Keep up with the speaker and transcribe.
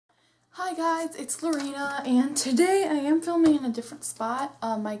Hi guys, it's Lorena, and today I am filming in a different spot.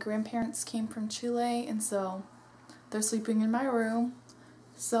 My grandparents came from Chile, and so they're sleeping in my room.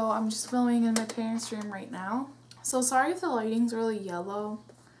 So I'm just filming in my parents' room right now. So sorry if the lighting's really yellow.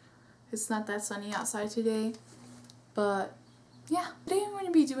 It's not that sunny outside today. But yeah, today I'm going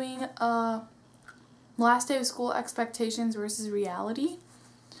to be doing last day of school expectations versus reality.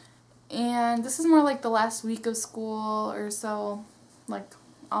 And this is more like the last week of school or so, like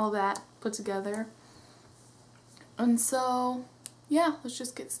all of that put together. And so, yeah, let's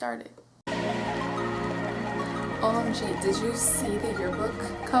just get started. OMG, did you see the yearbook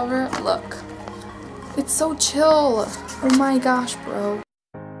cover? Look. It's so chill. Oh my gosh, bro.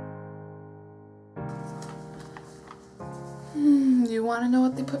 Do you want to know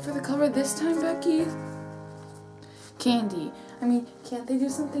what they put for the cover this time, Becky? Candy. I mean, can't they do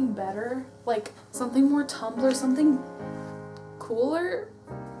something better? Like, something more Tumblr, something cooler?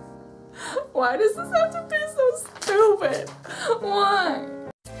 Why does this have to be so stupid? Why?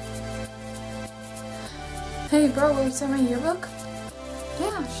 Hey bro, will you sign my yearbook?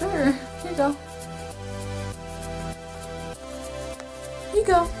 Yeah, sure. Here you go. Here you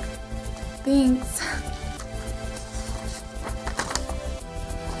go. Thanks.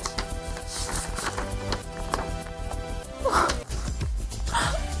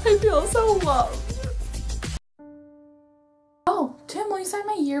 I feel so loved. Oh, Tim, will you sign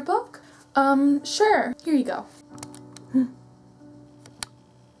my yearbook? Sure. Here you go.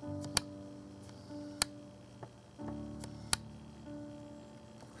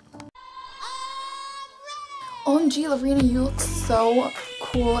 OMG, Lorena, you look so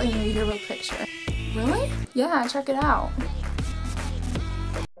cool in your yearbook picture. Really? Yeah, check it out.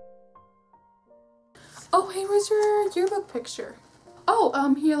 Oh, hey, where's your yearbook picture?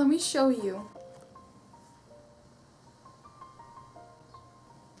 Oh, here, let me show you.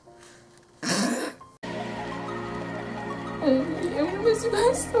 I'm gonna miss you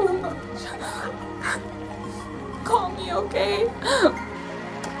guys so much. Call me, okay?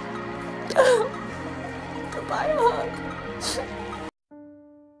 Goodbye, hug.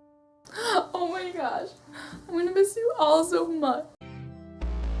 Oh my gosh. I'm gonna miss you all so much.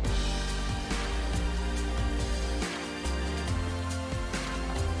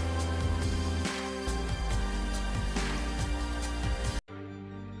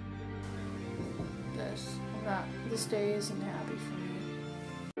 This day isn't happy for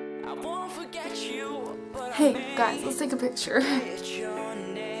me. I won't forget you, but hey guys, let's take a picture.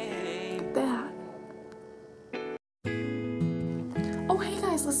 That. Oh hey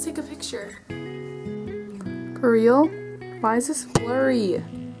guys, let's take a picture. For real? Why is this blurry?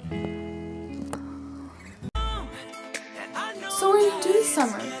 So what do you do this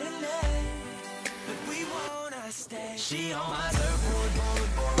summer?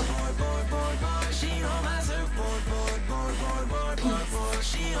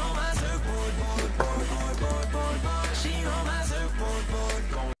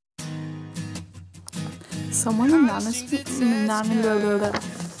 Someone anonymously left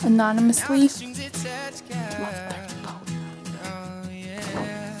their phone.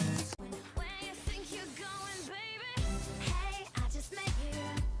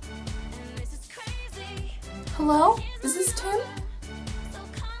 Hello? Is this Tim?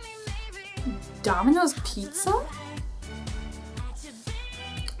 Domino's Pizza?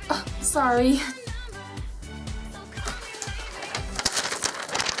 Sorry.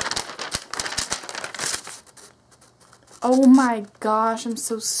 Oh my gosh, I'm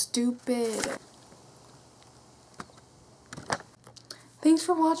so stupid. Thanks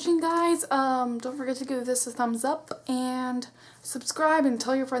for watching, guys. Don't forget to give this a thumbs up and subscribe and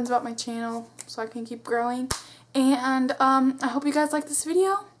tell your friends about my channel so I can keep growing. And I hope you guys like this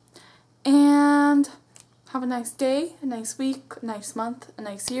video. And have a nice day, a nice week, a nice month, a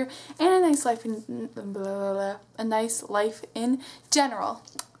nice year, and a nice life in general.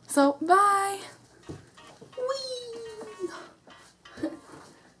 So bye.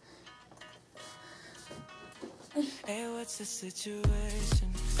 Hey, what's the situation?